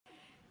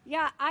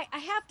Yeah, I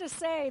have to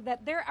say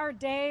that there are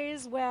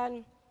days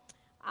when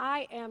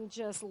I am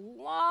just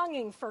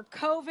longing for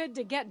COVID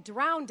to get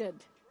drowned,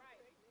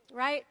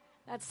 right?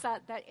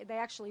 That they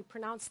actually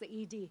pronounce the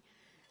ED.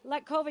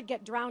 Let COVID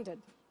get drowned.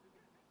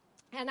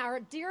 And our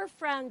dear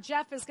friend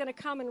Jeff is going to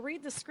come and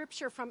read the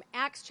scripture from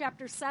Acts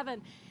chapter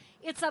 7.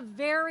 It's a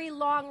very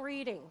long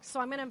reading, so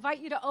I'm going to invite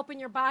you to open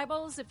your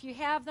Bibles. If you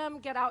have them,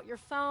 get out your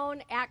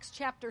phone, Acts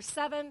chapter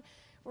 7.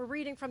 We're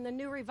reading from the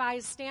New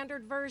Revised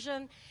Standard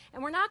Version,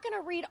 and we're not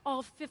going to read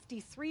all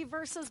 53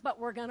 verses, but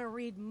we're going to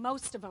read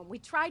most of them. We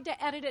tried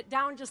to edit it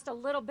down just a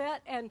little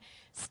bit and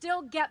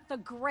still get the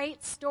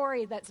great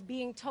story that's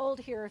being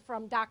told here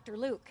from Dr.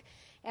 Luke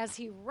as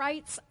he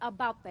writes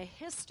about the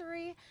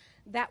history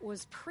that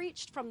was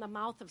preached from the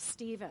mouth of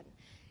Stephen.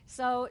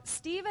 So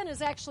Stephen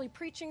is actually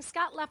preaching.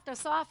 Scott left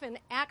us off in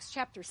Acts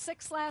chapter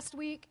 6 last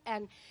week,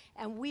 and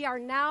we are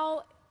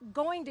now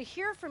going to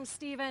hear from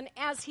Stephen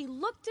as he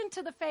looked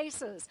into the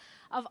faces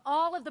of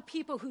all of the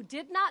people who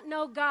did not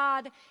know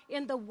God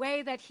in the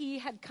way that he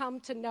had come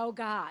to know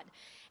God.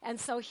 And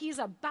so he's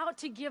about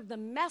to give the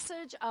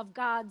message of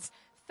God's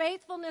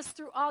faithfulness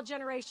through all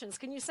generations.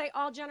 Can you say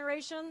all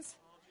generations?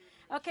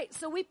 Okay,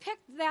 so we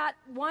picked that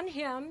one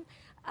hymn,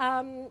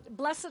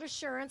 Blessed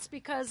Assurance,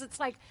 because it's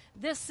like,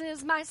 this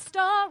is my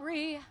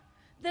story,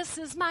 this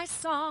is my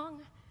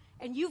song.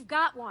 And you've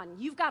got one.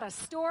 You've got a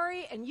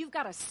story and you've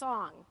got a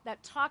song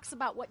that talks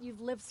about what you've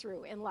lived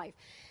through in life.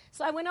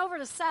 So I went over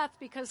to Seth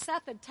because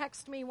Seth had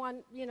texted me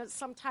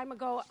some time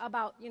ago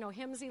about,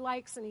 hymns he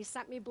likes, and he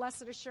sent me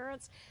Blessed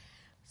Assurance.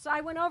 So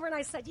I went over and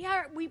I said,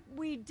 yeah,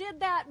 we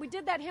did that. We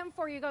did that hymn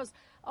for you. He goes,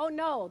 oh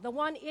no, the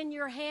one in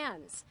your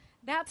hands.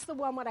 That's the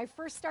one when I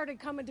first started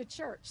coming to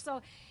church.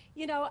 So,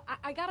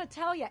 I got to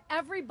tell you,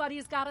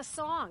 everybody's got a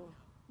song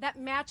that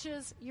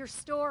matches your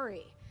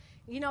story.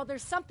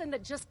 There's something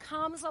that just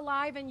comes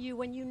alive in you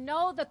when you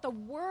know that the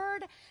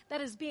word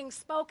that is being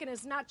spoken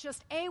is not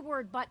just a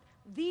word, but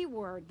the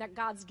word that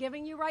God's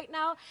giving you right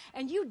now.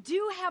 And you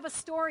do have a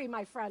story,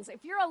 my friends.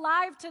 If you're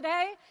alive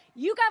today,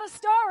 you got a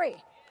story,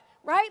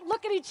 right?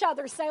 Look at each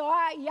other. Say,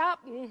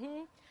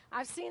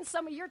 I've seen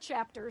some of your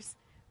chapters,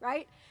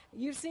 right?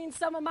 You've seen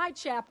some of my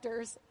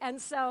chapters.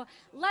 And so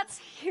let's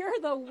hear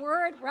the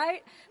word,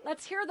 right?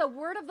 Let's hear the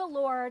word of the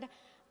Lord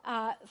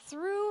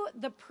through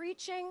the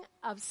preaching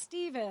of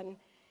Stephen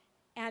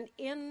and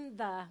in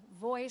the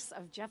voice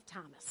of Jeff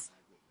Thomas.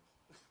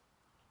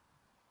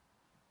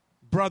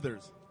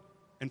 Brothers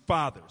and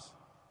fathers,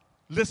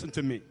 listen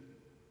to me.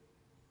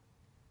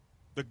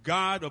 The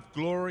God of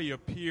glory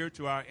appeared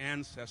to our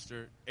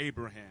ancestor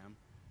Abraham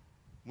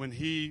when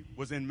he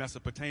was in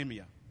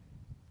Mesopotamia,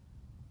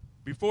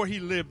 before he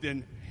lived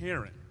in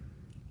Haran,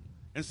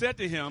 and said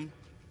to him,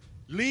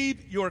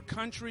 leave your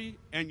country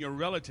and your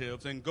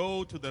relatives and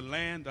go to the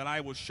land that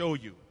I will show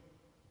you.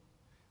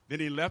 Then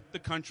he left the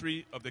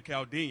country of the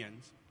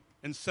Chaldeans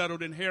and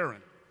settled in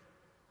Haran.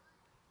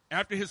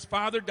 After his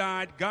father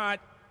died, God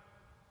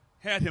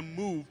had him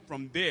move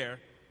from there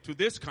to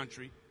this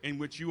country in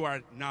which you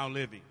are now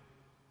living.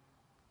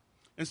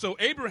 And so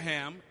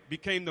Abraham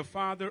became the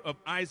father of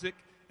Isaac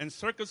and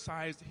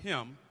circumcised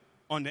him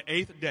on the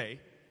 8th day.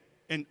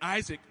 And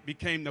Isaac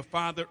became the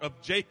father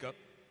of Jacob,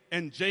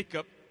 and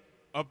Jacob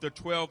of the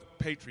 12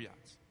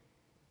 patriarchs.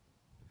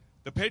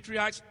 The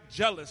patriarchs,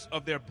 jealous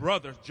of their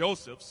brother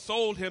Joseph,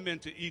 sold him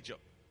into Egypt.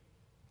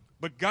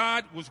 But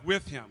God was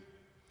with him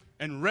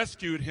and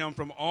rescued him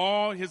from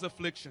all his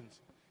afflictions.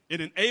 It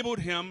enabled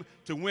him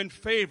to win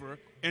favor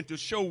and to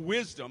show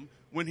wisdom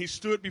when he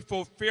stood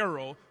before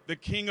Pharaoh, the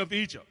king of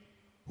Egypt,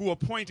 who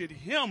appointed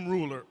him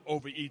ruler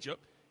over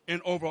Egypt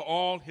and over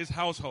all his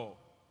household.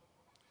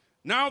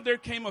 Now there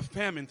came a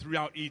famine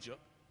throughout Egypt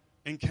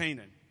and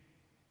Canaan,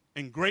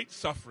 and great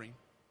suffering,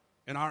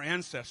 and our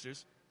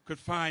ancestors could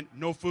find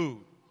no food.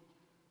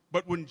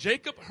 But when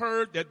Jacob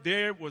heard that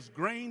there was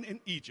grain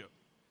in Egypt,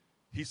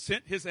 he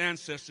sent his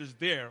ancestors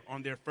there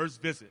on their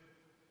first visit.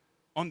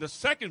 On the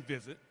second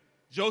visit,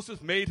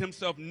 Joseph made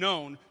himself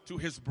known to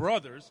his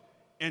brothers,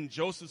 and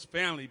Joseph's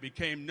family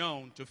became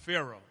known to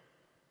Pharaoh.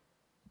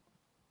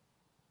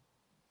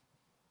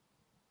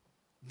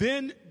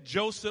 Then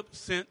Joseph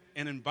sent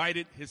and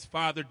invited his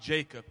father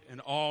Jacob and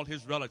all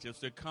his relatives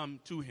to come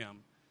to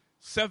him,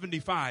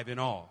 75 in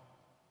all.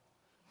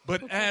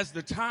 But as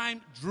the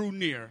time drew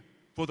near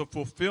for the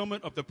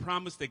fulfillment of the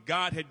promise that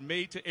God had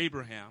made to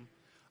Abraham,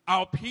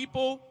 our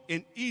people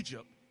in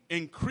Egypt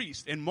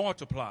increased and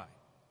multiplied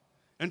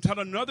until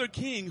another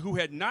king who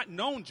had not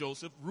known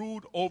Joseph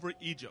ruled over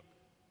Egypt.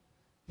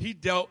 He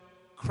dealt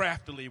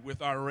craftily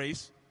with our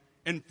race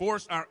and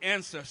forced our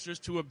ancestors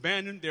to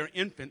abandon their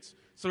infants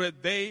so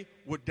that they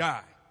would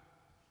die.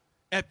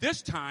 At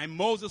this time,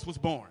 Moses was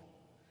born,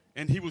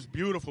 and he was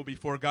beautiful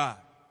before God.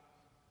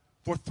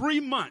 For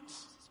 3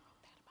 months,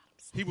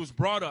 he was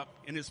brought up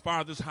in his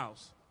father's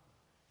house.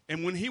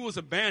 And when he was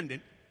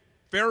abandoned,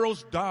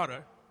 Pharaoh's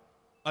daughter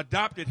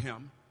adopted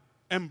him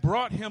and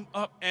brought him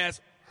up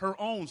as her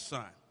own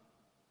son.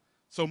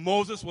 So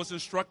Moses was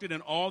instructed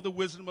in all the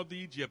wisdom of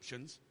the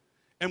Egyptians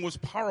and was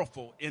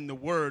powerful in the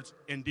words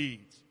and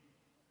deeds.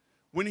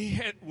 when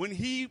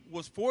he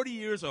was 40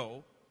 years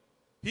old,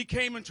 it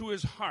came into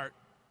his heart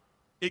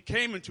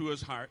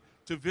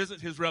to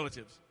visit his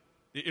relatives,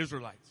 the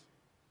Israelites.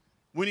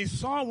 When he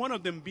saw one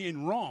of them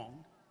being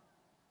wronged,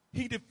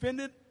 he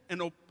defended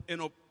an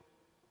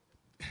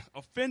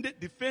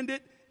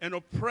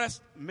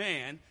oppressed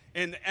man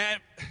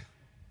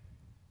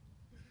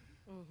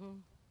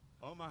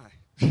Oh my.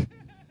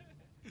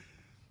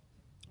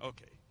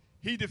 Okay.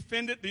 He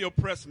defended the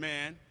oppressed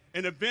man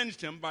and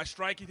avenged him by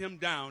striking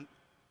down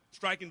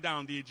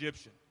the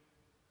Egyptian.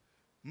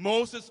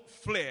 Moses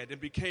fled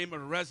and became a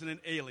resident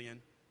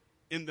alien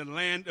in the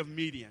land of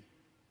Midian.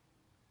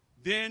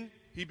 Then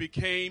he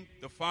became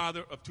the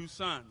father of 2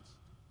 sons.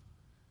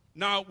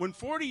 Now, when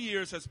 40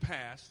 years has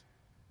passed,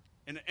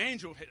 an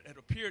angel had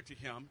appeared to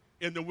him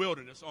in the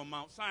wilderness on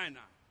Mount Sinai.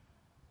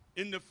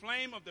 In the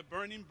flame of the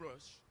burning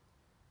bush,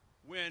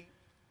 when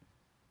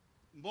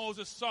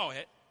Moses saw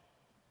it,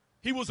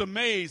 he was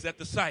amazed at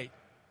the sight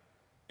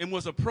and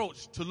was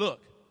approached to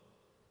look.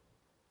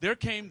 There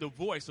came the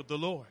voice of the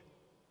Lord.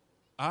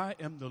 I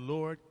am the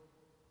Lord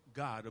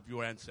God of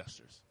your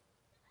ancestors,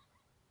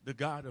 the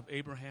God of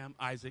Abraham,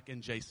 Isaac,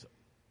 and Jacob.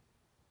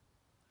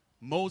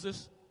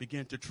 Moses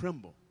began to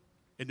tremble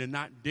and did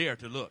not dare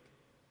to look.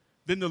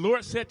 Then the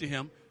Lord said to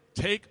him,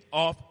 take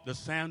off the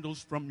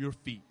sandals from your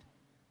feet,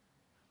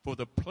 for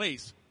the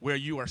place where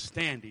you are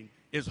standing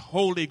is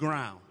holy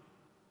ground.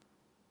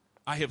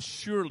 I have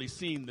surely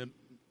seen the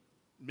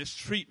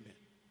mistreatment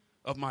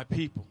of my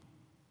people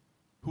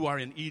who are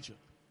in Egypt,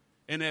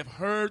 and have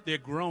heard their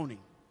groaning,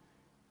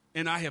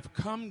 and I have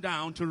come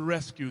down to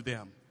rescue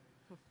them.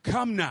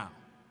 Come now,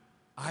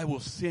 I will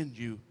send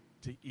you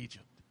to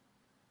Egypt.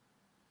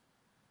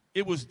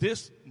 It was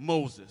this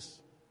Moses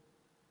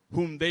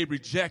whom they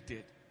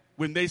rejected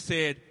when they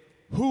said,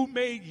 who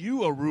made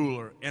you a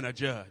ruler and a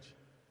judge?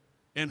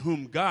 And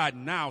whom God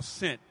now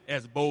sent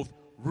as both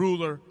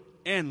ruler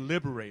and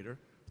liberator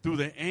through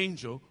the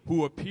angel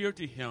who appeared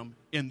to him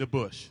in the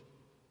bush.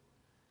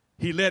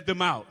 He led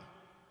them out,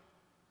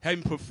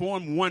 having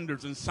performed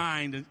wonders and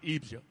signs in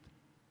Egypt,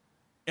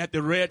 at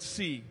the Red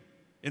Sea,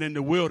 and in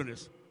the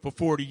wilderness for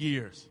 40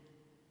 years.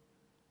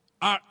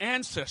 Our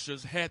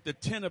ancestors had the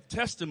tent of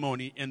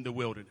testimony in the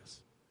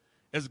wilderness,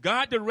 as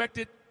God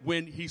directed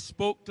when he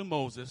spoke to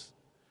Moses,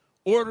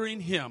 ordering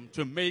him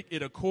to make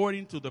it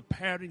according to the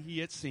pattern he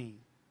had seen.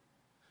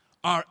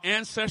 Our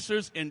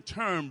ancestors in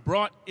turn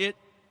brought it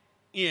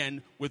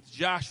in with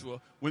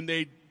Joshua when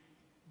they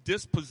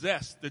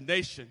dispossessed the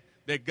nation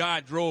that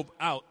God drove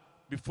out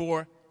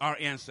before our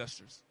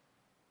ancestors.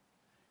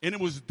 And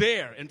it was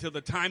there until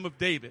the time of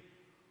David,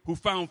 who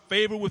found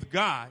favor with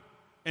God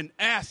and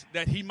asked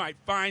that he might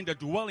find a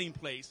dwelling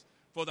place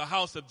for the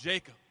house of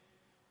Jacob.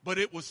 But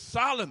it was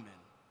Solomon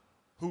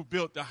who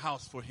built the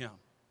house for him.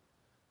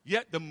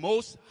 Yet the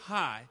Most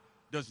High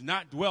does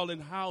not dwell in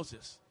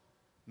houses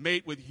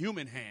made with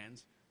human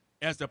hands,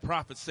 as the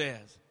prophet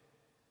says,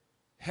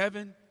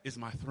 heaven is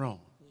my throne,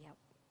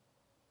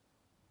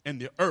 and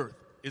the earth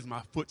is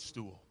my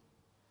footstool.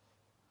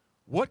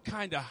 What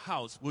kind of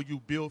house will you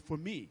build for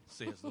me,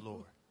 says the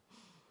Lord?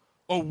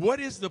 Or what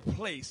is the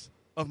place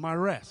of my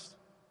rest?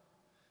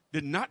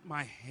 Did not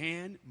my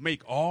hand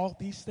make all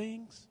these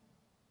things?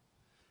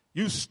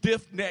 You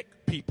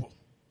stiff-necked people,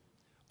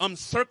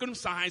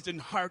 uncircumcised in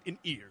heart and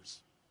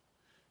ears,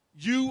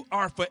 you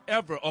are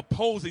forever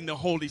opposing the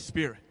Holy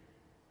Spirit,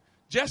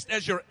 just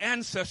as your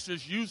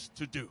ancestors used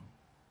to do.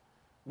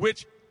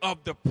 Which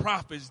of the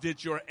prophets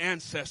did your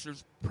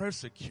ancestors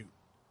persecute?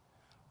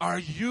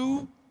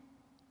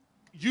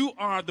 You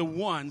are the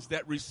ones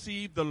that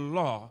received the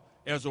law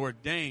as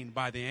ordained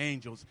by the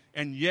angels,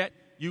 and yet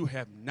you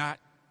have not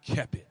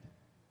kept it.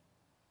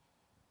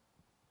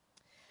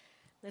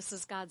 This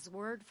is God's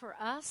word for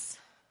us.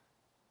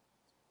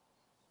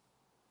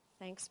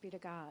 Thanks be to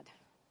God.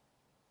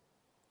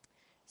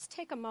 Let's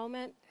take a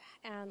moment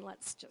and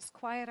let's just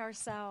quiet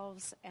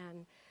ourselves.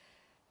 And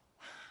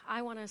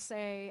I want to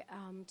say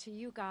to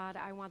you, God,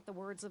 I want the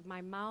words of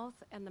my mouth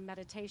and the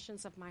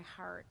meditations of my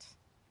heart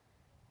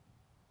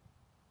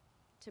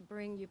to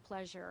bring you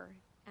pleasure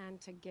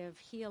and to give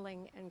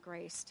healing and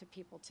grace to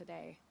people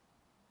today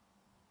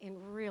in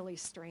really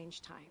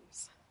strange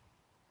times.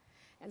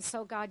 And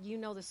so, God, you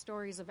know the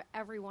stories of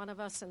every one of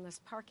us in this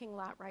parking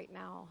lot right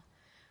now.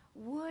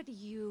 Would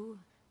you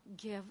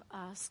give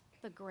us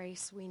the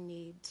grace we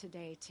need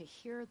today to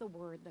hear the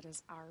word that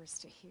is ours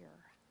to hear?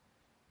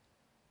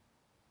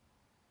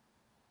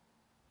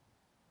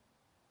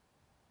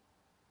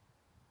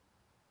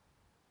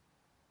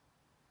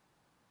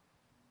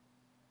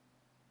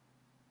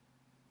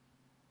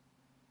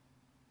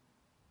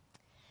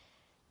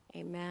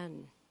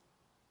 Amen.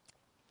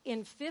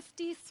 In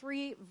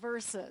 53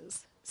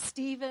 verses,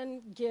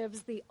 Stephen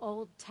gives the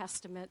Old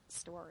Testament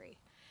story.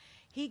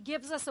 He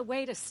gives us a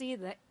way to see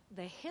the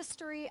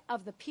history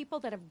of the people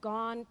that have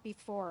gone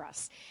before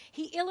us.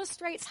 He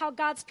illustrates how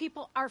God's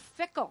people are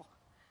fickle.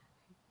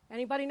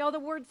 Anybody know the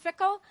word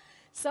fickle?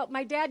 So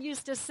my dad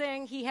used to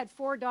sing, he had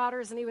 4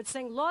 daughters, and he would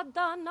sing, "Lo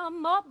donna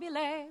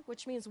mobile,"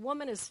 which means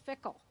woman is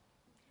fickle.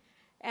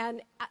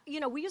 And,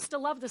 we used to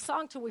love the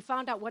song till we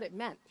found out what it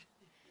meant.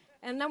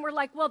 And then we're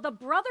like, well, the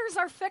brothers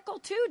are fickle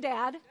too,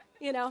 Dad,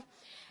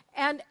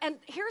 And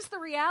here's the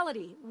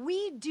reality.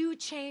 We do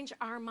change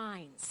our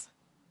minds.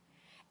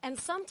 And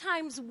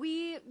sometimes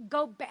we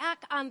go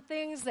back on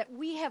things that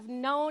we have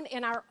known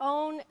in our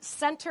own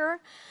center,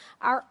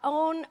 our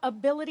own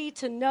ability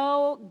to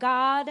know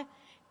God,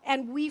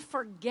 and we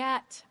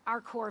forget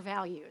our core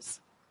values.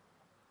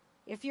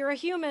 If you're a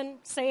human,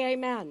 say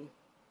amen.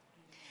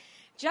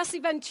 Jesse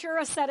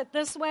Ventura said it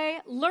this way: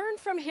 learn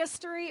from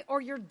history or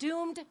you're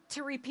doomed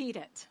to repeat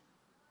it.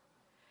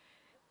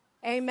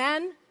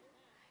 Amen?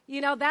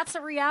 That's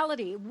a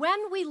reality.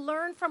 When we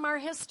learn from our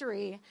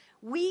history,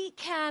 we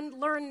can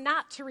learn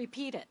not to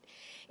repeat it.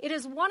 It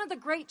is one of the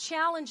great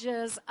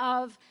challenges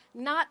of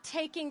not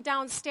taking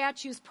down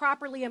statues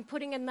properly and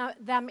putting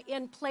them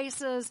in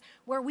places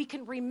where we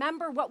can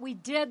remember what we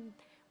did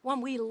when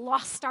we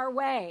lost our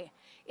way.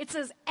 It's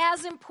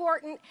as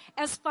important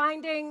as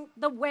finding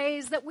the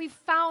ways that we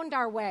found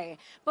our way.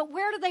 But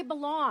where do they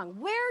belong?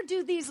 Where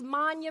do these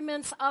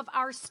monuments of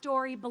our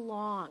story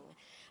belong?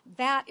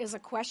 That is a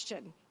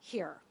question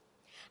here.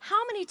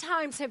 How many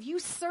times have you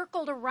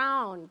circled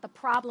around the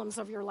problems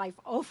of your life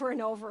over and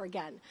over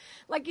again?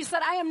 Like you said,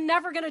 I am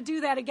never going to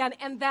do that again.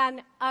 And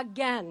then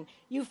again,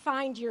 you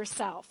find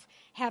yourself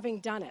having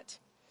done it.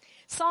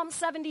 Psalm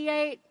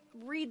 78,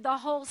 read the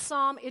whole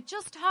psalm. It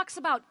just talks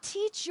about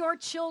teach your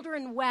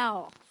children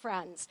well,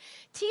 friends.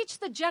 Teach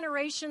the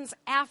generations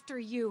after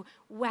you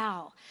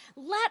well.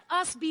 Let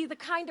us be the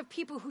kind of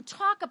people who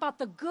talk about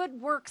the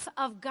good works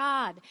of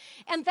God,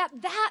 and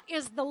that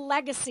is the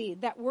legacy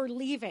that we're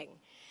leaving.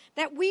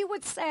 That we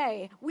would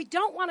say, we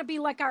don't want to be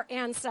like our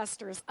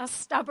ancestors, a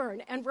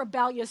stubborn and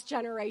rebellious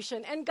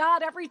generation. And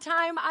God, every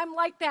time I'm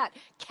like that,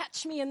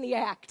 catch me in the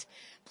act.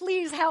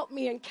 Please help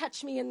me and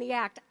catch me in the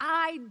act.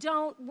 I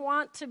don't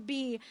want to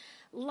be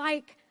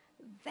like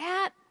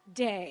that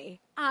day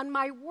on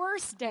my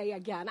worst day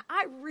again.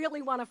 I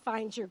really want to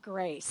find your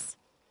grace.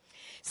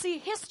 See,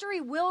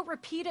 history will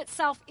repeat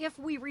itself if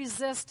we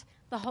resist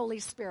the Holy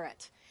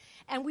Spirit.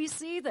 And we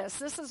see this.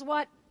 This is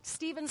what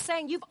Stephen's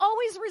saying. You've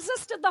always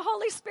resisted the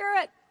Holy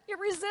Spirit. You're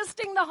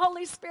resisting the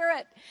Holy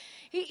Spirit.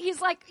 He's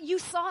like, you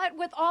saw it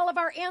with all of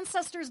our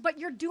ancestors, but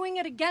you're doing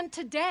it again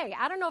today.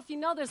 I don't know if you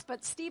know this,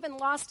 but Stephen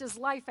lost his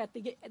life at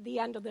the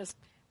end of this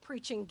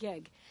preaching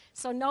gig.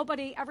 So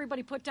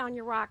everybody put down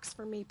your rocks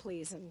for me,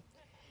 please.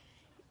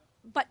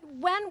 But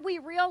when we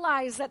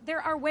realize that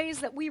there are ways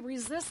that we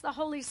resist the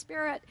Holy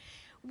Spirit,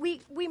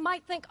 we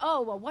might think,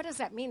 oh, well, what does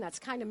that mean? That's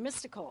kind of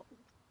mystical.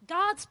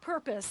 God's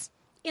purpose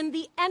in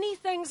the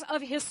anythings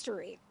of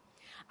history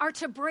are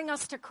to bring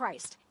us to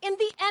Christ. In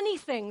the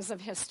anythings of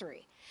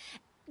history.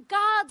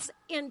 God's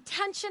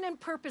intention and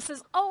purpose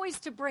is always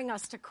to bring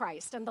us to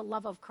Christ and the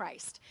love of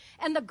Christ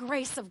and the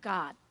grace of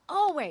God.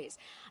 Always.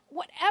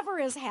 Whatever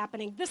is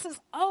happening, this is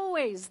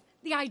always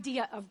the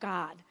idea of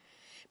God.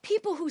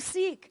 People who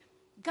seek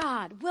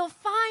God will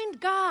find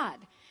God.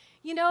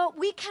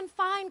 We can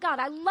find God.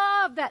 I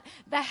love that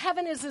the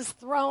heaven is his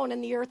throne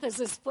and the earth is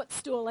his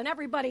footstool, and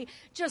everybody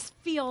just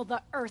feel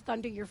the earth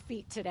under your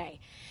feet today.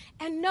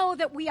 And know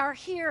that we are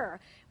here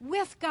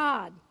with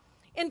God.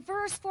 In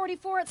verse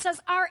 44, it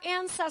says, our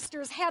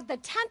ancestors had the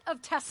tent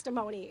of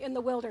testimony in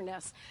the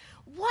wilderness.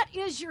 What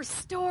is your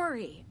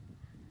story?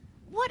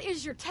 What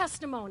is your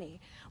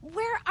testimony?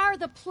 Where are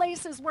the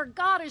places where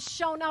God has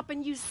shown up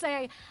and you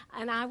say,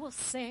 and I will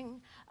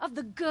sing of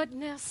the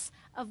goodness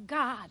of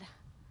God?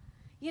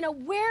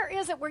 Where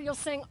is it where you'll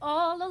sing,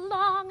 all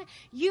along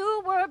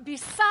you were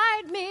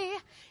beside me, even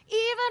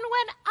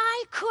when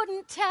I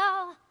couldn't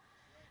tell?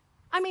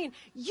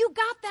 You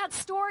got that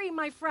story,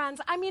 my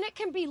friends. It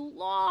can be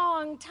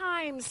long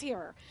times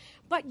here,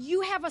 but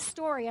you have a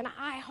story, and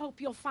I hope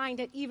you'll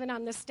find it even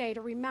on this day to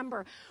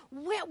remember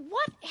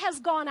what has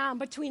gone on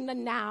between the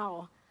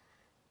now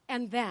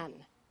and then,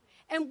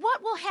 and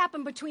what will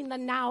happen between the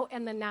now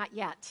and the not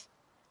yet.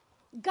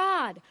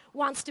 God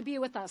wants to be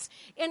with us.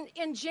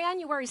 In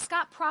January,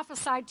 Scott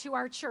prophesied to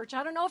our church.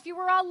 I don't know if you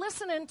were all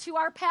listening to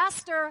our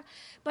pastor,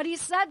 but he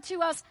said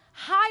to us,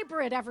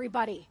 hybrid,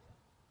 everybody.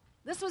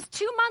 This was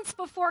 2 months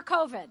before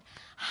COVID.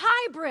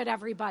 Hybrid,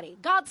 everybody.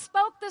 God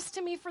spoke this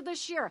to me for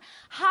this year.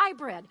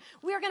 Hybrid.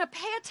 We are going to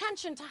pay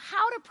attention to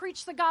how to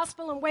preach the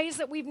gospel in ways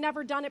that we've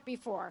never done it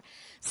before.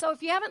 So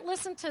if you haven't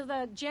listened to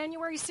the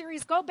January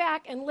series, go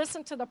back and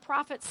listen to the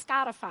prophet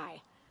Scottify.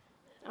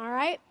 All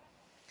right?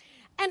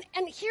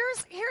 And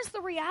here's the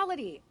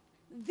reality.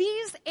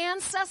 These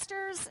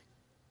ancestors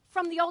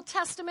from the Old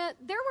Testament,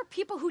 there were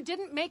people who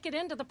didn't make it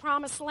into the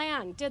promised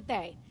land, did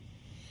they?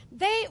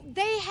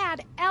 They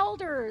had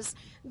elders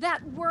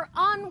that were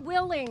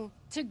unwilling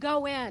to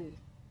go in.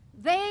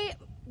 They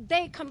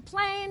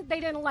complained. They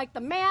didn't like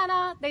the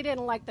manna. They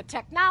didn't like the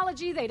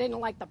technology. They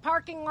didn't like the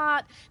parking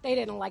lot. They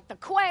didn't like the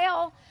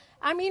quail.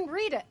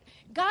 Read it.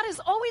 God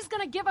is always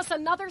going to give us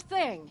another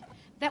thing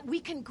that we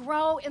can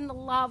grow in the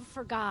love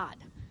for God.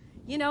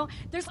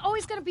 There's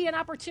always going to be an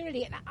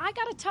opportunity. And I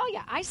got to tell you,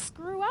 I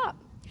screw up.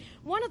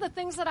 One of the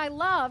things that I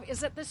love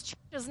is that this church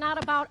is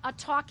not about a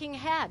talking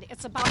head.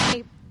 It's about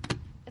a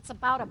It's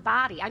about a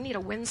body. I need a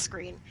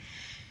windscreen,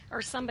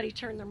 or somebody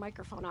turn their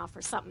microphone off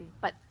or something.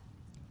 But,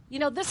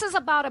 this is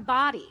about a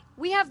body.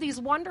 We have these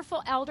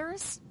wonderful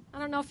elders. I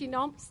don't know if you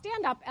know them.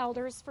 Stand up,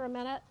 elders, for a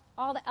minute.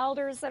 All the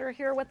elders that are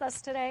here with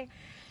us today.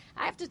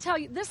 I have to tell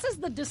you, this is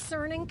the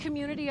discerning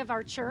community of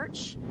our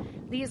church,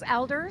 these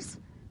elders.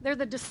 They're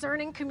the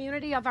discerning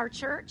community of our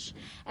church.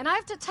 And I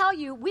have to tell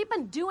you, we've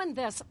been doing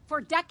this for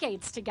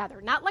decades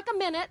together. Not like a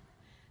minute,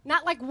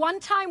 not like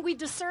one time we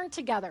discerned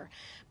together.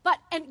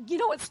 And you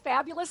know what's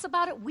fabulous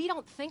about it? We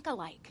don't think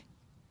alike.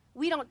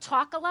 We don't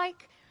talk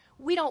alike.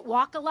 We don't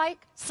walk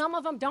alike. Some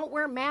of them don't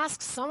wear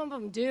masks. Some of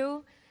them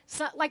do.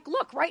 So,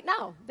 look, right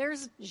now,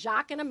 there's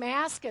Jacques in a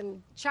mask.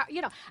 And,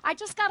 I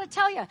just got to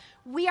tell you,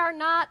 we are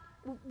not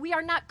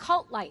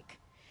cult-like.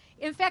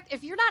 In fact,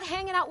 if you're not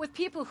hanging out with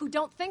people who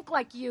don't think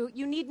like you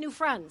need new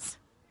friends.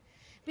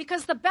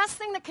 Because the best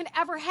thing that can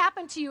ever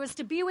happen to you is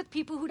to be with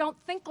people who don't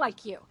think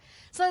like you,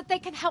 so that they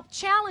can help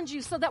challenge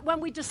you, so that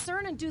when we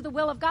discern and do the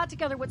will of God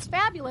together, what's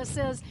fabulous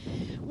is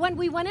when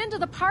we went into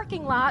the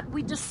parking lot,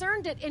 we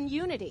discerned it in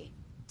unity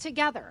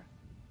together.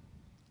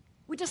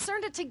 We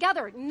discerned it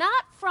together,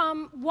 not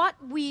from what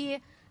we,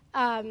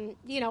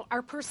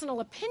 our personal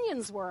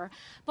opinions were,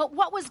 but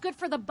what was good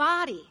for the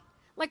body.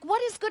 Like,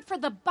 what is good for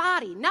the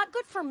body? Not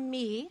good for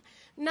me,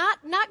 not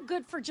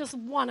good for just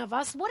one of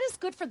us. What is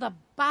good for the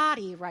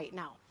body right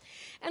now?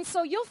 And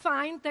so you'll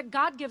find that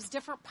God gives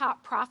different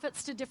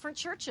prophets to different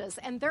churches,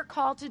 and they're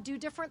called to do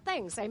different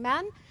things.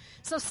 Amen?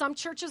 So some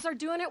churches are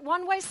doing it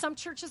one way, some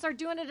churches are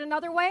doing it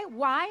another way.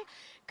 Why?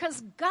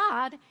 Because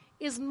God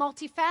is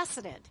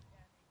multifaceted,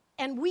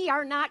 and we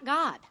are not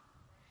God.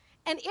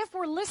 And if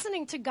we're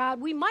listening to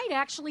God, we might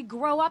actually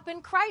grow up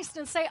in Christ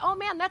and say, oh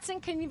man, that's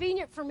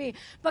inconvenient for me,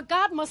 but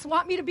God must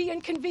want me to be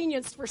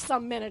inconvenienced for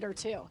some minute or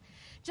two,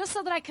 just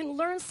so that I can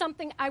learn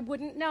something I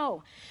wouldn't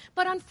know.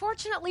 But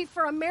unfortunately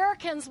for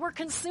Americans, we're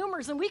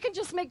consumers, and we can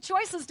just make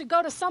choices to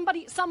go to some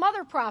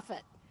other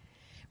prophet,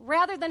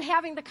 rather than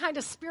having the kind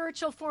of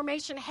spiritual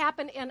formation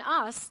happen in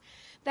us,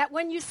 that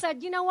when you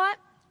said, you know what,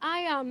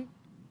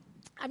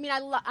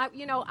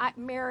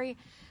 Mary...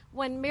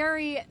 When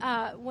Mary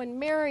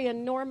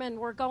and Norman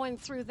were going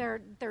through their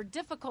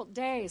difficult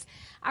days,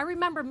 I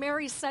remember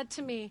Mary said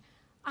to me,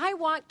 I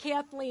want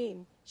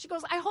Kathleen. She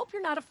goes, I hope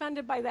you're not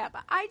offended by that,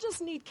 but I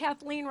just need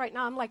Kathleen right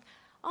now. I'm like,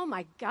 oh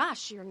my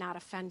gosh, you're not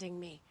offending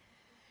me.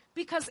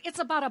 Because it's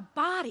about a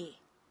body.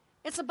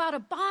 It's about a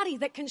body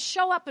that can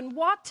show up and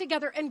walk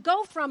together and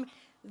go from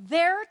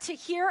there to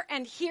here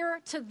and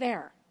here to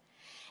there.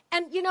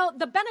 And,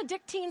 the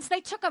Benedictines,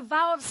 they took a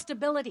vow of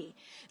stability.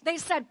 They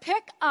said,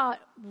 pick a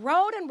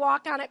road and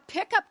walk on it,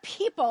 pick up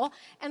people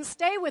and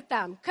stay with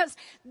them, because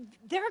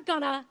they're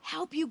going to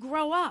help you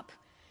grow up.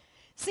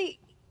 See,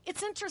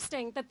 it's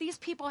interesting that these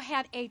people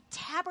had a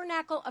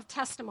tabernacle of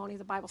testimony,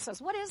 the Bible says.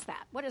 What is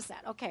that? What is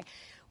that? Okay,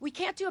 we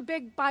can't do a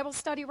big Bible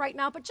study right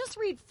now, but just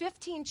read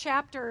 15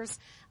 chapters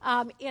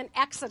in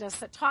Exodus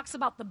that talks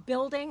about the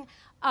building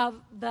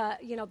of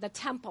the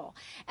temple.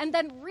 And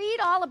then read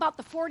all about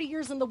the 40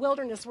 years in the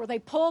wilderness where they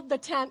pulled the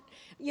tent,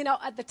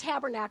 at the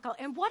tabernacle.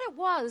 And what it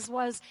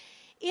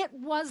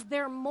was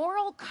their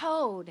moral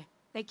code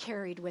they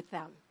carried with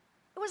them.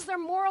 It was their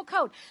moral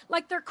code,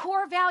 like their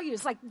core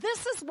values. Like,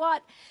 this is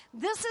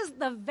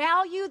the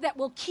value that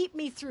will keep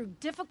me through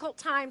difficult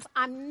times.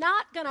 I'm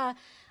not gonna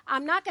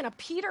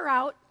peter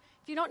out.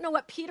 If you don't know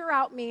what peter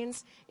out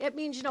means, it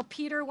means,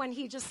 Peter when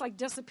he just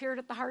disappeared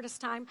at the hardest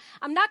time.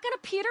 I'm not gonna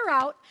peter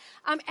out.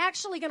 I'm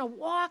actually gonna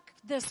walk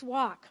this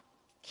walk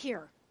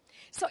here.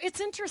 So it's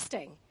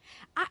interesting.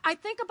 I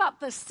think about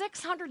the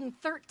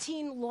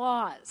 613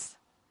 laws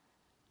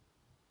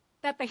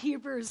that the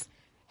Hebrews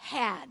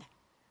had.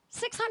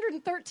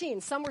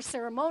 613. Some were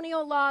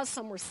ceremonial laws,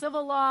 some were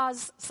civil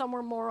laws, some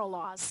were moral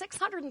laws.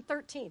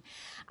 613.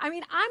 I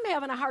mean, I'm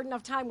having a hard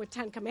enough time with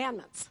 10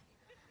 commandments,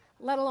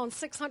 let alone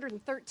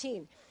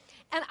 613.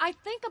 And I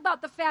think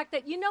about the fact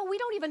that, we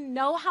don't even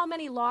know how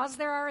many laws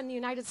there are in the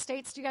United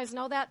States. Do you guys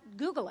know that?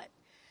 Google it.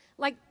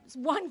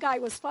 One guy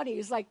was funny.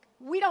 He's like,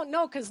 we don't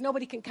know because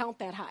nobody can count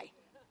that high.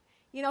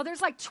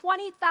 There's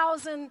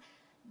 20,000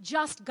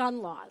 just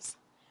gun laws.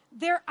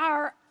 There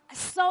are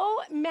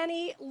so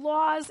many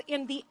laws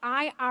in the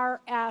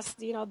IRS,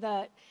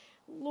 the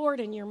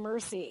Lord in your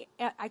mercy.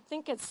 I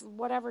think it's,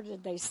 whatever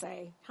did they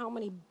say? How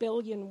many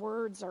billion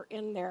words are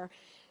in there?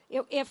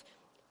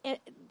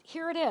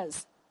 Here it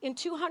is. In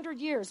 200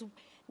 years,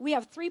 we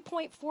have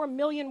 3.4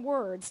 million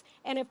words,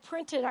 and if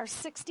printed are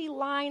 60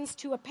 lines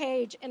to a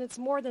page, and it's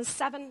more than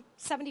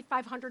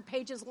 7,500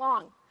 pages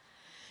long.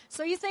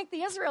 So you think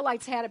the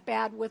Israelites had it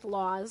bad with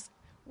laws?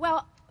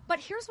 Well, but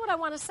here's what I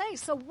want to say.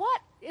 So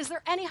what? Is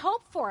there any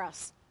hope for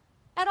us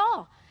at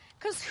all?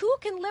 Because who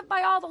can live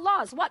by all the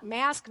laws? What?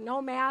 Mask,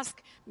 no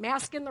mask,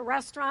 mask in the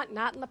restaurant,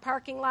 not in the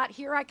parking lot.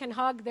 Here I can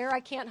hug, there I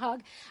can't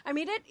hug. I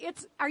mean,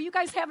 are you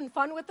guys having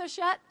fun with this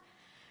yet?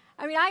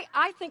 I mean,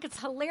 I think it's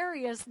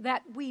hilarious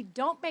that we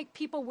don't make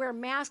people wear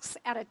masks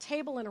at a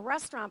table in a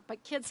restaurant,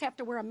 but kids have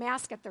to wear a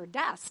mask at their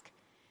desk.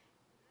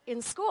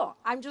 in school.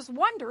 I'm just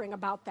wondering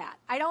about that.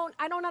 I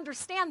don't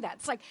understand that.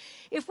 It's like,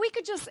 if we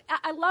could just,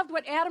 I loved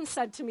what Adam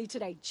said to me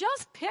today.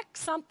 Just pick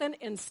something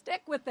and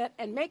stick with it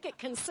and make it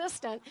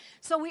consistent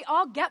so we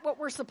all get what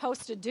we're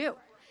supposed to do.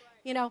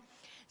 You know?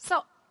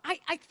 So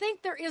I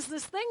think there is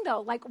this thing,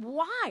 though, like,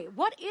 why?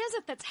 What is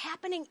it that's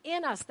happening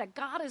in us that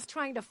God is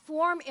trying to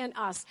form in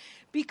us?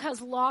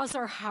 Because laws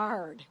are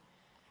hard.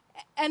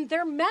 And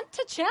they're meant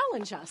to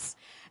challenge us.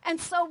 And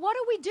so what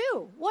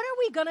do? What are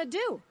we going to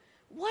do?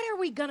 What are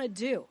we going to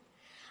do?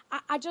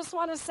 I just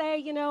want to say,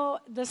 you know,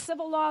 the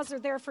civil laws are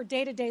there for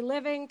day-to-day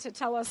living to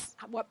tell us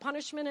what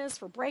punishment is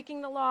for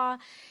breaking the law.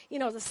 You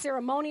know, the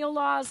ceremonial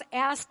laws,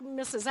 ask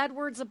Mrs.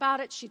 Edwards about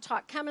it. She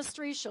taught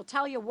chemistry. She'll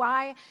tell you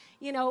why,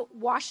 you know,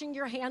 washing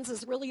your hands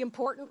is really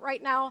important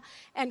right now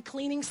and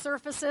cleaning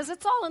surfaces.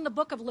 It's all in the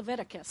book of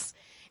Leviticus.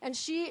 And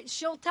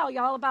she'll tell you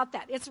all about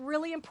that. It's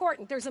really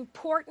important. There's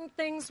important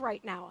things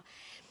right now.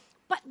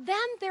 But then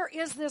there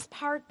is this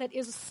part that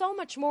is so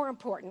much more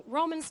important.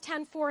 Romans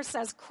 10:4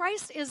 says,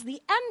 Christ is the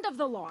end of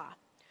the law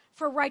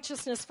for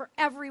righteousness for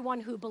everyone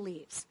who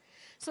believes.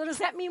 So does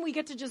that mean we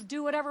get to just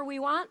do whatever we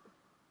want?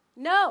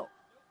 No.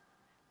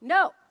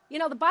 No. You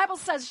know, the Bible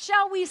says,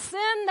 shall we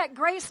sin that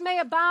grace may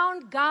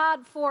abound?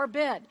 God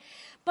forbid.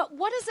 But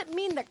what does it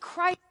mean that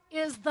Christ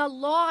is the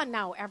law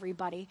now,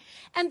 everybody?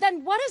 And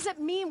then what does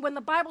it mean when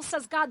the Bible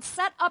says God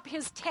set up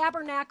his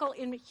tabernacle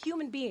in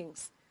human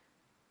beings?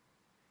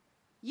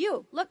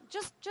 You, look,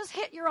 just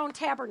hit your own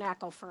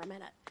tabernacle for a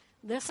minute.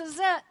 This is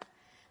it.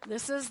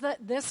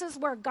 This is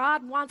where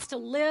God wants to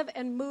live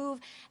and move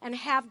and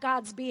have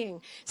God's being.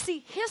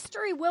 See,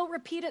 history will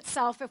repeat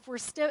itself if we're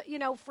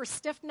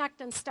stiff-necked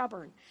and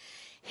stubborn.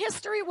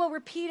 History will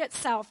repeat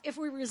itself if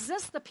we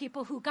resist the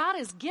people who God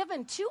has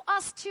given to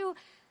us to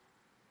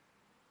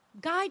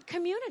guide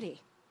community.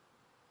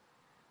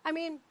 I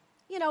mean,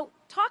 you know,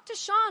 talk to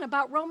Sean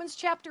about Romans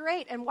chapter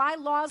 8 and why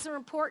laws are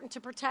important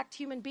to protect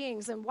human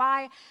beings and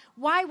why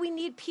we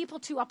need people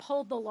to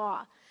uphold the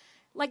law.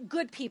 Like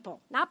good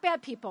people, not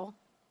bad people,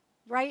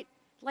 right?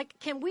 Like,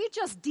 can we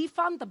just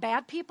defund the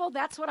bad people?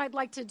 That's what I'd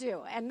like to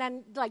do. And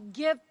then, like,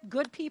 give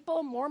good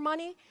people more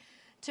money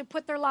to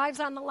put their lives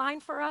on the line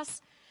for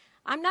us.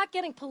 I'm not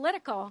getting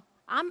political.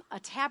 I'm a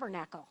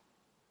tabernacle.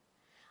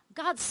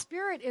 God's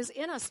Spirit is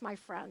in us, my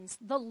friends.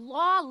 The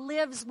law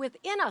lives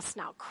within us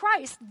now.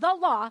 Christ, the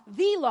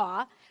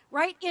law,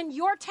 right, in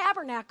your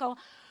tabernacle.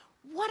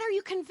 What are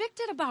you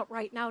convicted about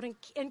right now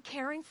in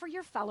caring for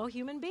your fellow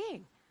human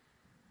being?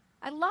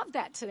 I love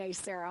that today,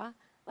 Sarah.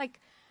 Like,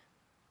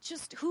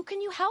 just who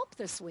can you help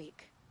this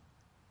week?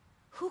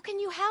 Who can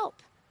you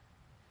help?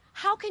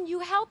 How can you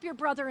help your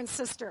brother and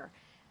sister?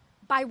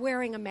 By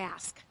wearing a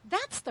mask.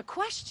 That's the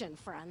question,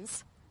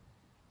 friends.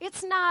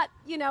 It's not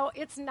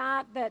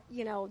that,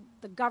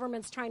 the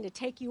government's trying to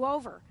take you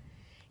over.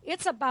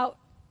 It's about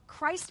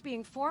Christ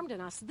being formed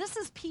in us. This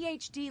is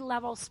PhD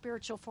level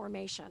spiritual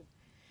formation.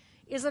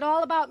 Is it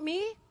all about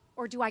me,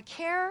 or do I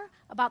care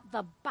about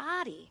the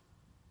body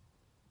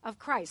of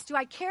Christ? Do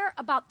I care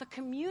about the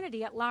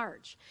community at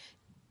large?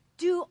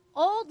 Do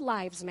old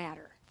lives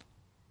matter?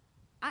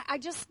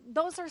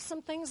 Those are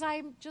some things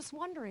I'm just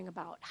wondering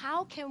about.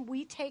 How can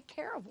we take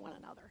care of one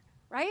another,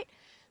 right?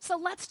 So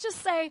let's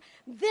just say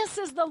this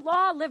is the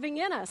law living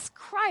in us,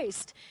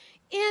 Christ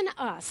in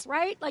us,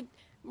 right? Like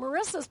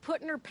Marissa's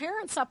putting her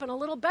parents up in a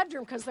little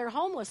bedroom because they're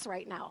homeless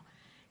right now.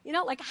 You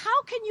know, like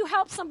how can you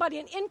help somebody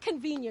and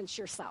inconvenience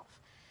yourself?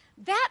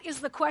 That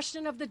is the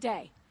question of the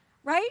day,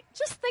 right?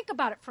 Just think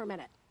about it for a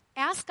minute.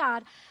 Ask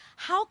God,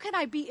 how can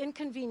I be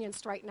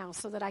inconvenienced right now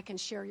so that I can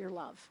share your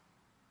love?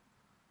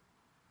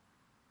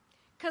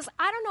 Because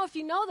I don't know if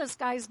you know this,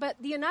 guys, but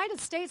the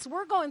United States,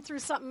 we're going through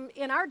something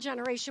in our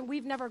generation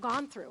we've never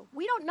gone through.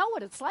 We don't know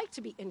what it's like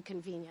to be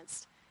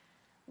inconvenienced.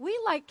 We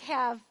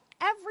have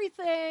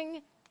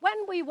everything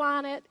when we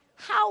want it,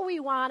 how we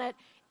want it.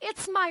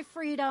 It's my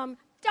freedom.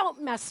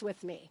 Don't mess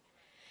with me.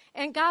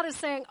 And God is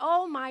saying,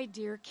 oh, my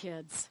dear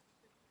kids,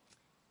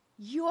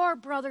 your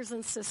brothers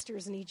and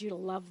sisters need you to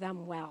love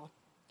them well.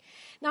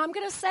 Now, I'm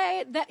going to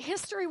say that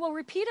history will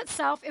repeat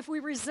itself if we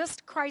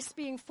resist Christ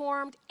being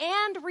formed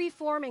and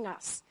reforming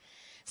us.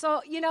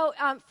 So,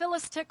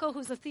 Phyllis Tickle,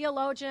 who's a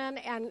theologian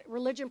and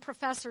religion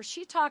professor,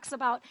 she talks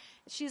about,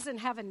 she's in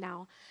heaven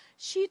now,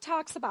 she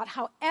talks about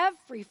how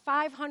every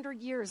 500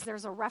 years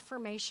there's a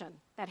reformation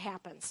that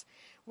happens,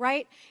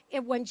 right?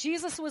 When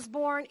Jesus was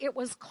born, it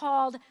was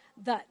called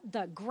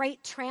the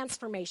Great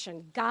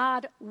Transformation,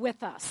 God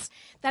with us.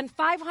 Then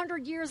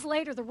 500 years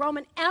later, the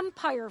Roman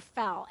Empire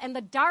fell and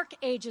the Dark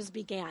Ages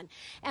began.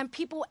 And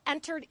people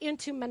entered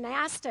into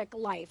monastic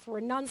life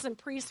where nuns and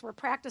priests were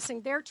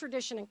practicing their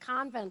tradition in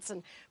convents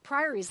and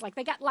priories. Like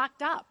they got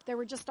locked up. They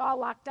were just all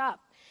locked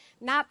up,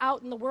 not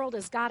out in the world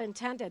as God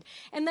intended.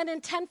 And then in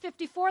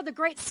 1054, the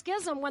Great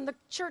Schism, when the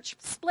church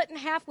split in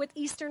half with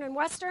Eastern and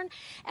Western.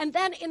 And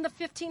then in the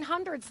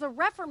 1500s, the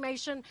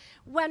Reformation,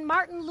 when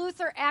Martin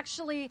Luther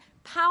actually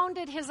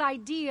pounded his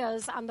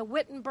ideas on the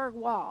Wittenberg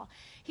Wall.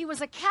 He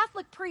was a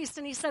Catholic priest,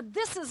 and he said,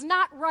 this is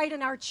not right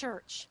in our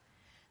church.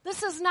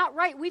 This is not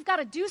right. We've got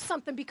to do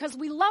something because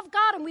we love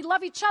God and we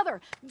love each other.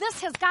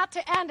 This has got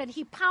to end. And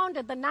he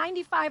pounded the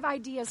 95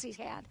 ideas he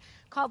had,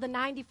 called the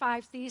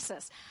 95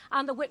 Thesis,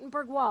 on the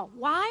Wittenberg Wall.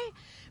 Why?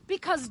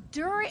 Because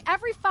during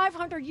every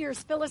 500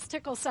 years, Phyllis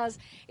Tickle says,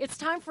 it's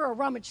time for a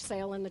rummage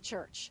sale in the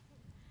church.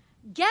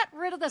 Get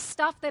rid of the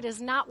stuff that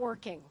is not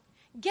working.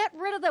 Get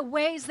rid of the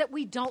ways that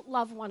we don't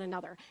love one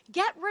another.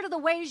 Get rid of the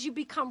ways you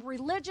become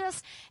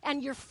religious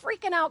and you're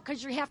freaking out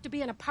because you have to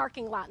be in a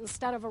parking lot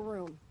instead of a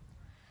room.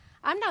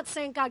 I'm not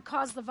saying God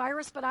caused the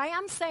virus, but I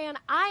am saying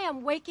I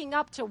am waking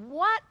up to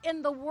what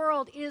in the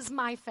world is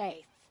my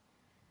faith?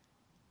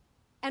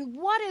 And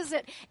what is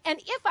it? And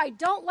if I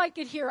don't like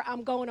it here,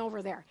 I'm going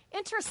over there.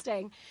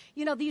 Interesting.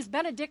 You know, these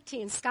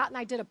Benedictines, Scott and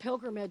I did a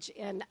pilgrimage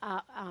in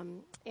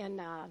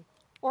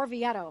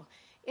Orvieto,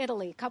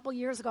 Italy, a couple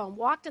years ago, and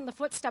walked in the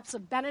footsteps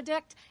of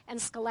Benedict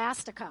and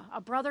Scholastica,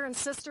 a brother and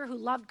sister who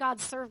loved God,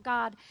 served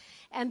God,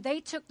 and they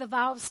took the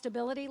vow of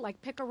stability,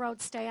 like pick a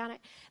road, stay on it.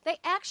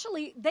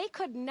 They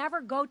could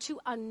never go to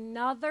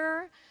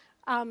another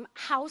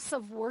house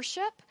of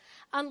worship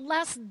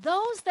unless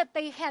those that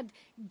they had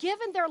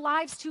given their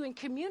lives to in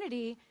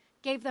community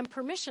gave them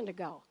permission to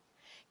go.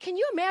 Can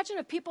you imagine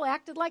if people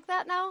acted like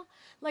that now?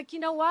 Like, you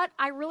know what?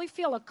 I really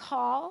feel a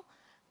call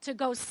to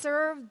go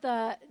serve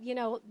the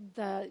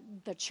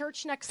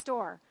church next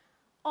door.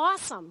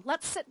 Awesome.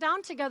 Let's sit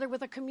down together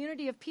with a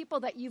community of people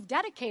that you've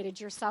dedicated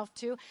yourself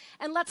to,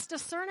 and let's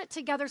discern it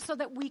together so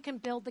that we can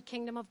build the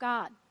kingdom of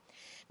God.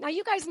 Now,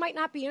 you guys might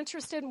not be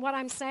interested in what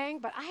I'm saying,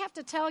 but I have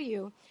to tell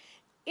you,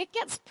 it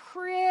gets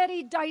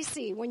pretty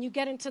dicey when you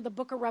get into the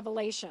book of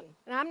Revelation.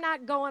 And I'm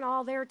not going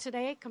all there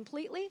today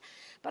completely,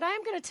 but I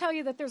am going to tell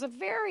you that there's a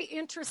very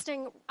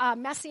interesting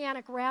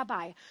Messianic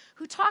rabbi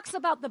who talks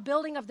about the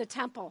building of the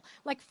temple,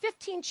 like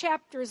 15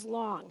 chapters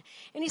long.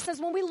 And he says,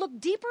 when we look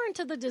deeper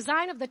into the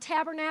design of the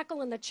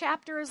tabernacle and the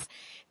chapters,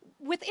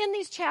 within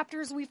these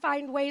chapters, we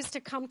find ways to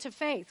come to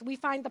faith. We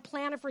find the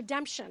plan of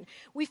redemption.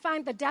 We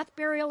find the death,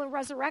 burial, and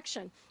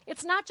resurrection.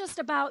 It's not just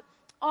about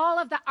all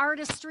of the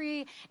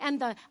artistry and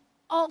the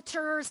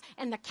altars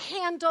and the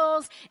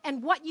candles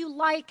and what you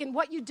like and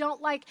what you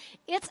don't like.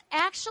 It's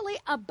actually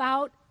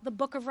about the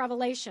book of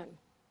Revelation.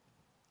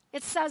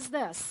 It says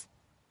this,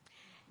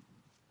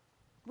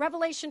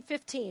 Revelation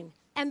 15,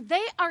 and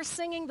they are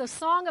singing the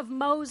song of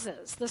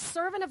Moses, the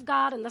servant of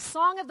God, and the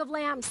song of the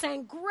Lamb,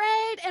 saying,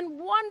 great and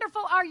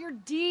wonderful are your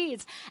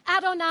deeds,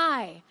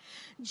 Adonai.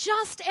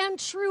 Just and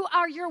true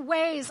are your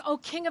ways, O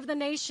King of the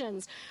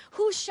nations.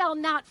 Who shall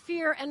not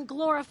fear and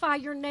glorify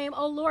your name,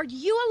 O Lord?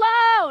 You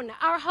alone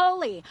are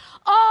holy.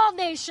 All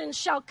nations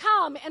shall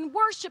come and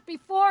worship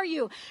before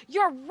you.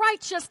 Your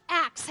righteous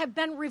acts have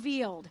been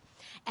revealed.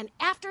 And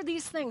after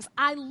these things,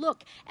 I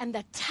look, and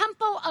the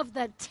temple of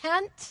the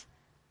tent,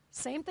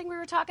 same thing we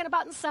were talking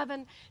about in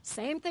 7,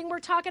 same thing we're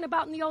talking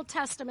about in the Old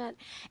Testament.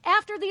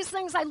 After these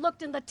things, I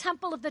looked, and the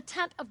temple of the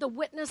tent of the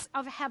witness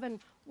of heaven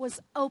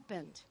was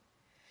opened.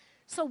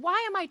 So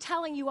why am I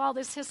telling you all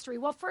this history?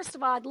 Well, first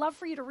of all, I'd love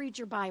for you to read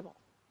your Bible.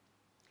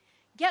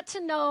 Get to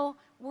know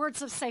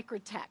words of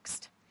sacred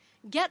text.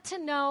 Get to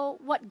know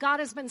what God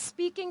has been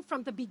speaking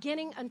from the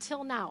beginning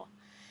until now.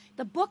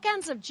 The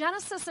bookends of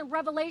Genesis and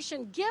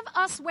Revelation give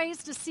us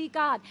ways to see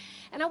God.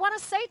 And I want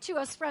to say to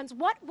us, friends,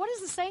 what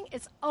is it saying?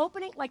 It's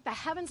opening, like the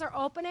heavens are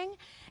opening,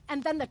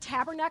 and then the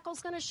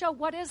tabernacle's going to show.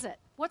 What is it?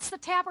 What's the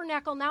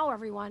tabernacle now,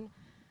 everyone?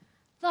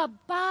 The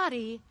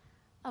body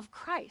of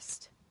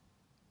Christ.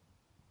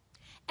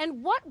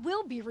 And what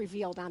will be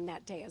revealed on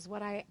that day is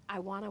what I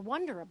want to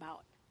wonder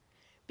about.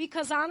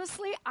 Because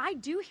honestly, I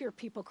do hear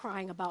people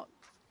crying about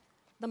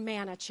the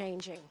manna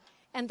changing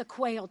and the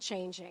quail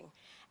changing.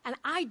 And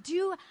I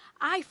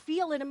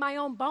feel it in my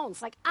own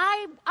bones. Like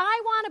I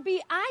want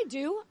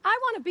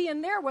to be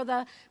in there where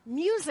the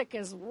music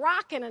is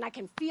rocking and I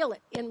can feel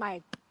it in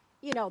my,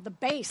 the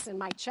bass in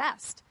my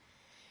chest.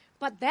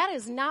 But that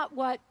is not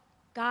what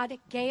God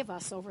gave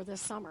us over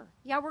this summer.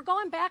 Yeah, we're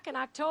going back in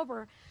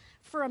October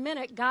for a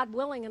minute, God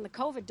willing, and the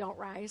COVID don't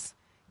rise.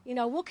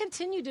 We'll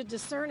continue to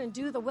discern and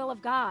do the will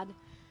of God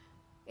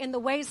in the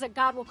ways that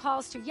God will call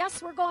us to.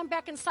 Yes, we're going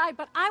back inside,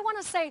 but I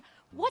want to say,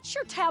 what's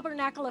your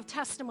tabernacle of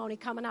testimony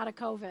coming out of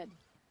COVID?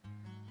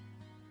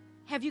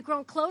 Have you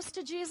grown close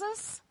to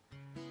Jesus?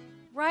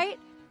 Right?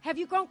 Have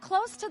you grown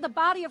close to the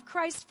body of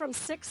Christ from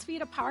 6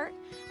 feet apart?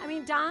 I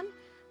mean, Don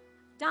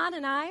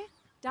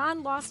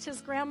lost his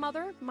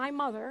grandmother, my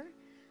mother,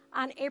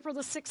 on April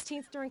the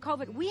 16th during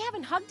COVID. We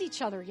haven't hugged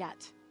each other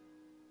yet.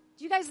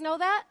 Do you guys know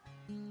that?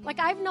 Like,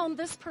 I've known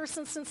this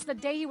person since the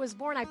day he was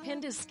born. I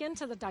pinned his skin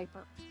to the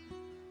diaper.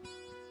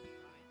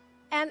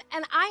 And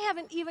I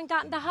haven't even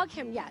gotten to hug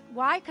him yet.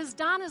 Why? Because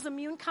Don is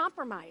immune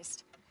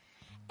compromised.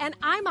 And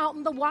I'm out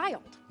in the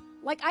wild.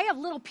 Like, I have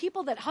little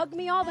people that hug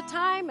me all the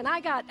time. And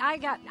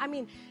I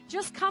mean,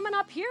 just coming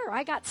up here,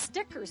 I got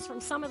stickers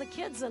from some of the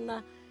kids in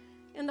the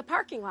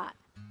parking lot.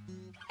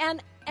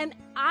 And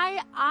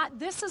I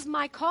this is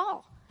my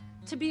call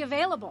to be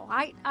available.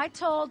 I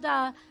told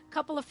a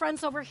couple of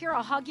friends over here,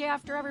 I'll hug you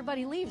after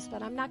everybody leaves,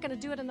 but I'm not going to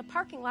do it in the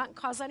parking lot and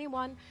cause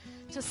anyone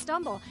to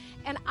stumble.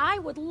 And I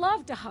would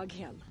love to hug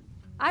him.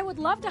 I would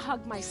love to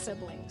hug my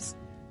siblings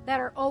that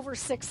are over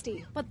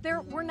 60, but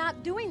we're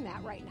not doing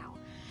that right now.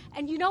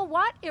 And you know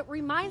what? It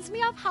reminds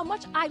me of how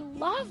much I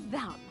love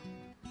them.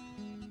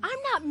 I'm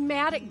not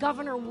mad at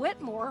Governor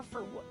Whitmore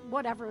for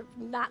whatever,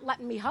 not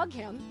letting me hug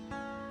him.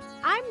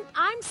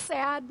 I'm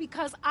sad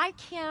because I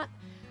can't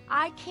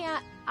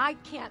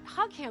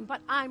hug him,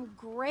 but I'm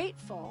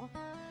grateful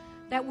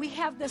that we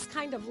have this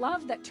kind of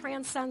love that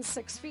transcends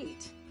 6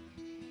 feet.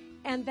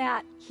 And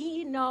that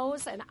he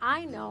knows and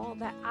I know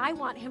that I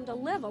want him to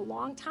live a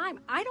long time.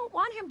 I don't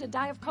want him to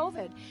die of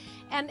COVID.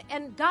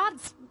 And God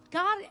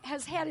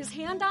has had his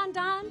hand on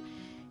Don.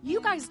 You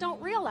guys don't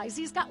realize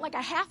he's got like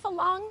a half a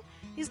lung.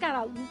 He's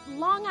got a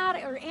lung out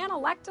or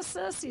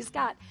analectasis. He's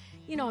got,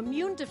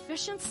 immune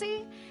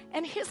deficiency.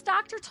 And his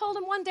doctor told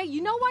him one day,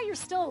 you know why you're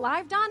still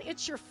alive, Don?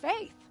 It's your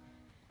faith.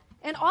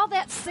 And all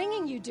that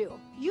singing you do.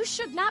 You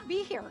should not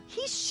be here.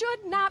 He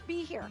should not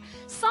be here.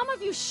 Some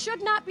of you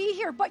should not be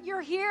here, but you're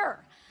here.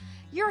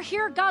 You're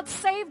here. God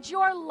saved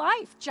your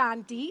life,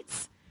 John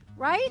Dietz,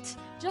 right?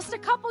 Just a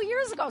couple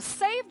years ago,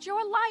 saved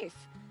your life.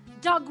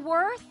 Doug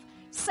Worth,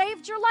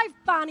 saved your life.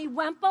 Bonnie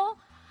Wemple,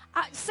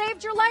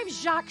 saved your life.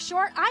 Jacques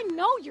Short, I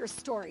know your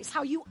stories,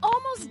 how you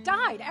almost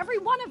died, every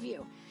one of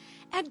you.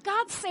 And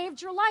God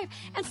saved your life.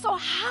 And so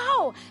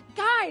how?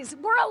 Guys,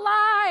 we're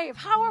alive.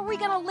 How are we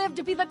going to live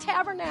to be the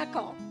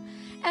tabernacle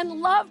and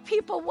love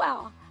people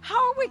well? How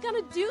are we going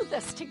to do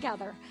this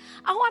together?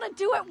 I want to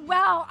do it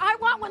well. I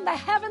want when the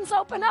heavens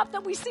open up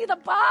that we see the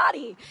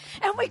body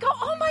and we go,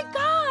 oh my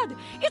God,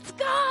 it's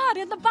God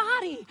in the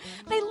body.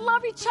 They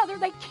love each other.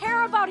 They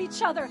care about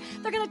each other.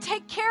 They're going to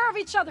take care of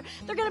each other.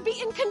 They're going to be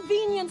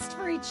inconvenienced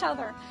for each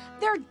other.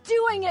 They're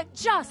doing it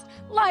just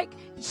like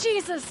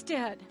Jesus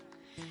did.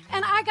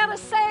 And I got to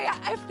say,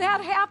 if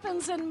that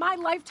happens in my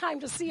lifetime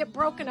to see it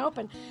broken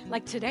open,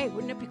 like today,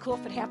 wouldn't it be cool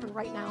if it happened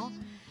right now?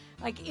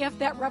 Like if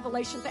that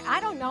Revelation thing, I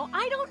don't know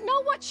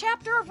what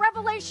chapter of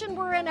Revelation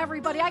we're in,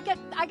 everybody. I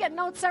get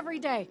notes every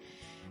day.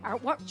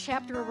 What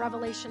chapter of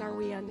Revelation are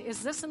we in?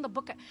 Is this in the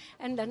book?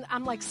 And then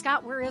I'm like,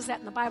 Scott, where is that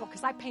in the Bible?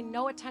 Because I pay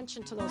no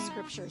attention to those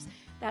scriptures.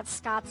 That's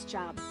Scott's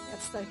job.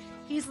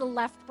 He's the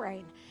left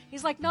brain.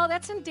 He's like, no,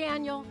 that's in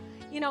Daniel.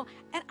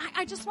 And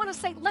I just want to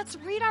say, let's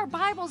read our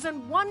Bibles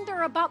and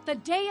wonder about the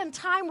day and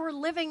time we're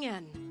living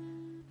in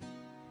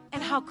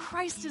and how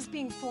Christ is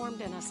being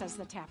formed in us as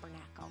the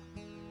tabernacle.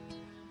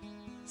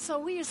 So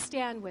will you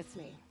stand with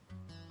me?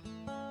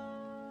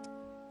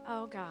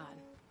 Oh, God.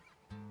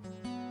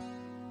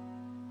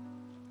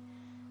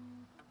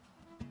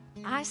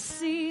 I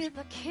see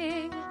the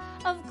King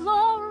of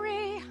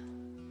glory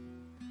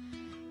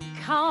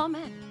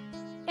coming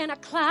in a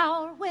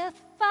cloud with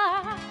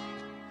fire.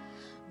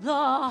 The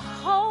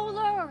whole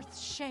earth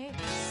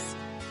shakes.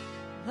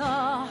 The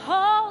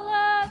whole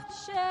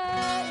earth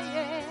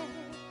shakes.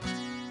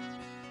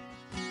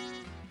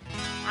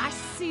 I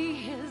see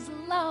his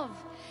love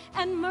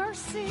and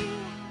mercy.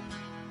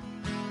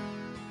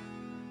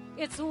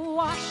 It's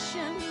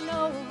washing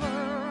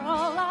over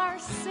all our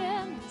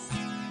sins.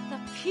 The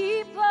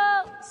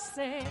people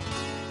say.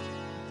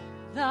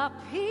 The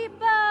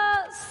people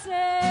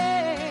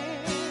say.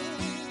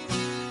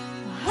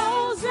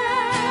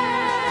 Hosanna.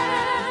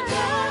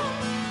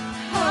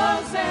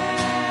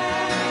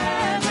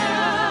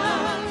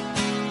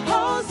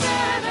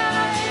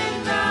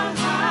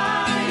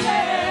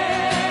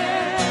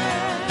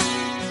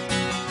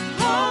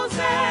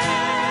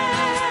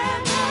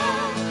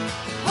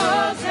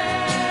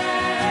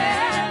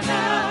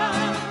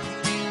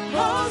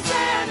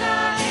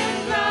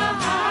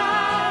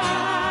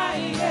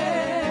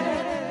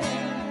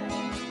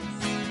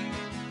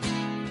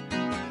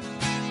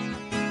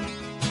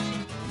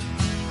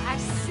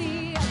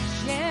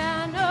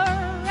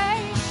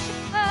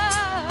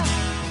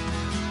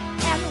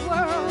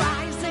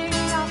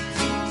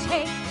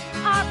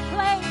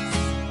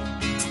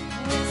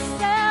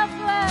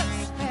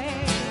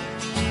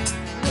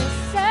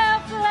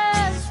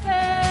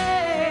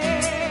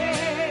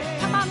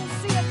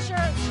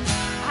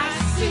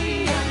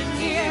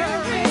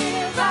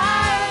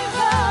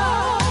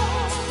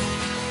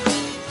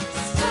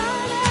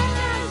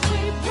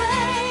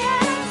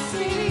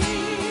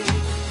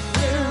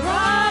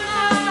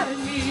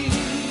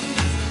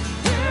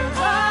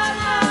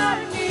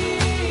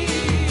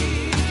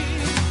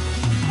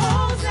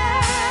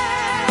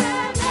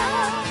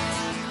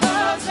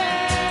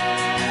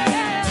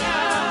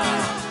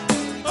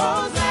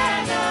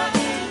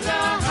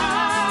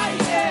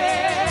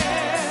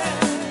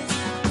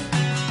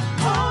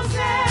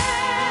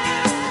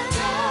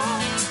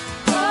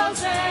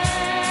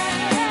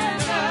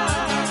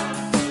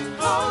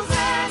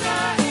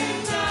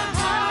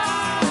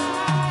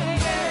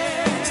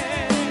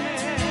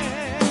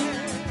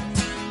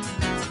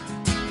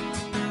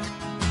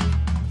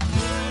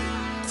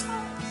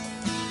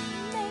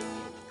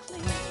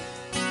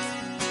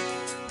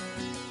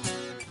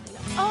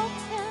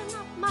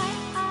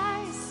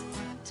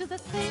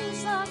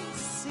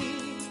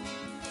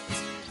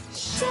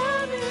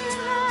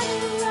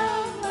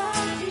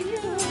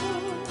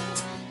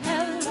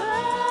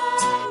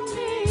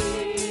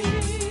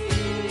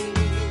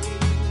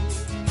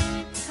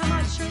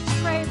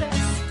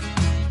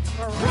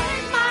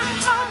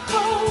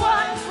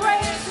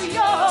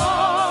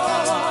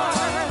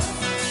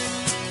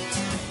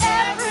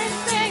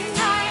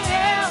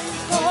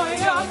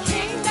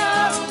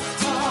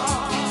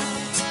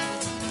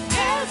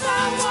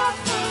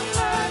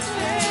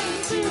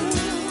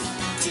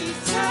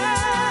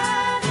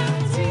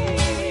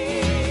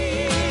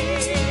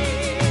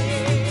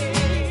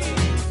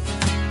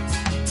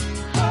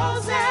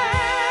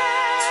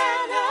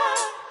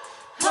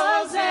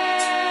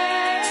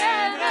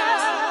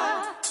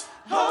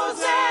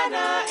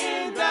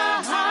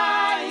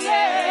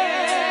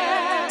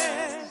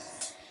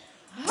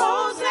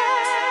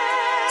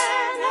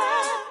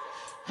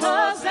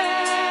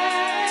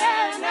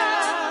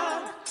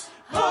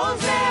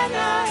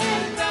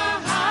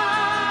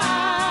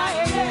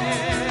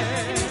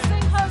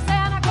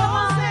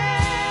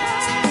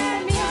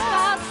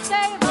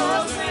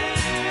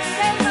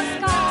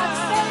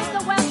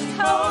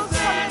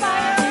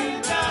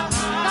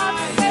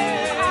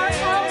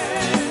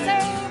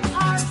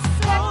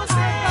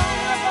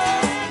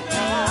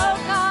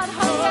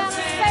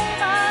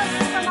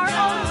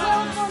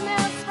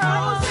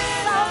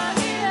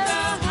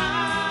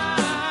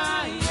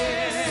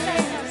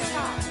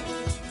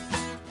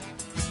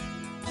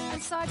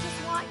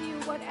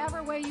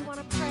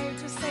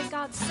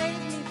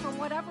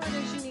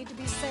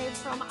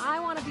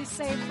 to be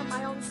saved from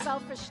my own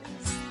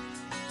selfishness,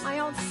 my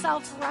own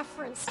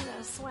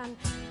self-referenceness, when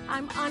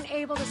I'm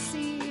unable to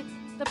see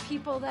the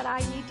people that I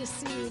need to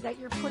see that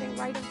you're putting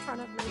right in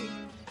front of me.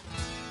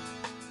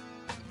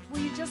 Will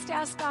you just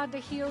ask God to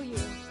heal you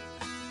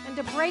and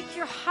to break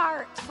your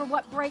heart for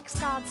what breaks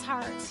God's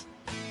heart?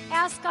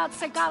 Ask God,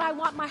 say, God, I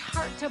want my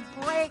heart to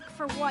break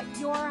for what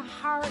your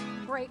heart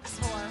breaks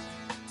for.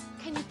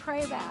 Can you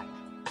pray that?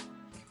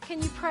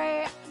 Can you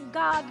pray,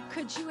 God,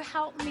 could you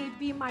help me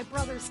be my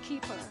brother's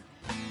keeper?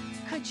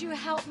 Could you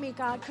help me,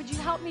 God? Could you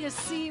help me to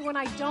see when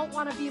I don't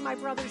want to be my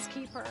brother's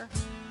keeper?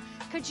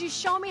 Could you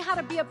show me how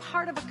to be a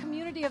part of a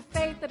community of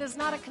faith that is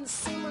not a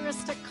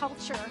consumeristic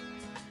culture,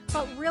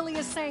 but really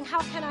is saying,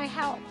 how can I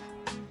help?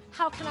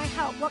 How can I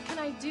help? What can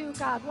I do,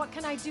 God? What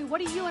can I do? What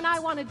do you and I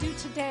want to do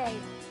today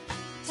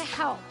to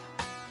help?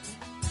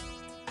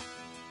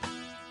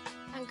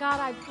 And God,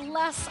 I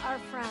bless our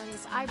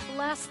friends. I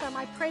bless them.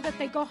 I pray that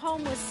they go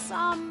home with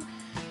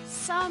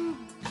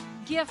some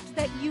gift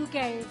that you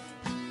gave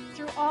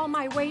through all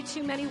my way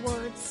too many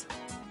words.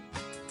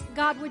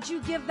 God, would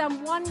you give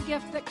them one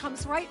gift that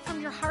comes right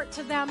from your heart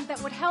to them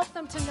that would help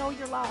them to know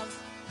your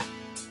love?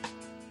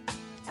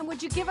 And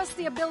would you give us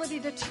the ability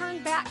to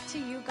turn back to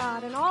you,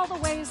 God, in all the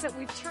ways that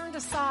we've turned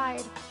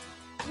aside?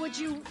 Would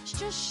you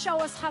just show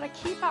us how to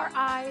keep our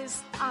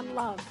eyes on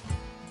love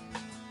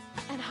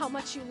and how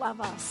much you love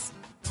us?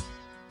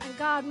 And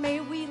God,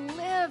 may we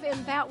live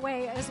in that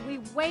way as we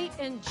wait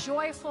in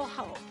joyful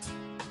hope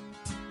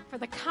for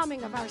the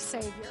coming of our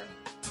Savior,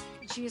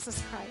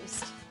 Jesus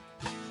Christ.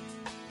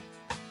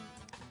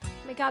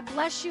 May God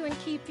bless you and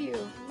keep you.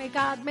 May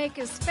God make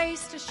his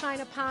face to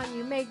shine upon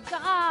you. May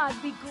God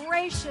be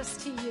gracious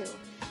to you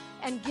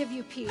and give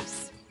you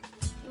peace.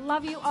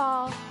 Love you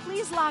all.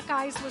 Please lock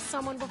eyes with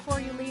someone before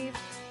you leave,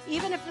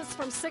 even if it's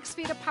from 6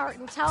 feet apart,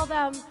 and tell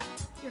them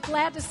you're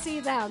glad to see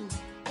them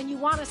and you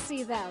want to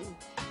see them.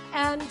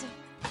 And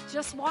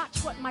just watch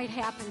what might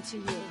happen to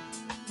you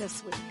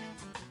this week.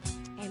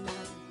 Amen.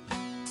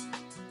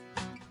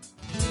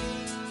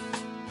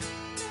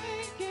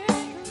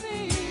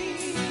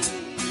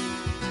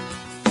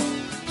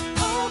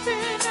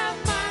 Open up.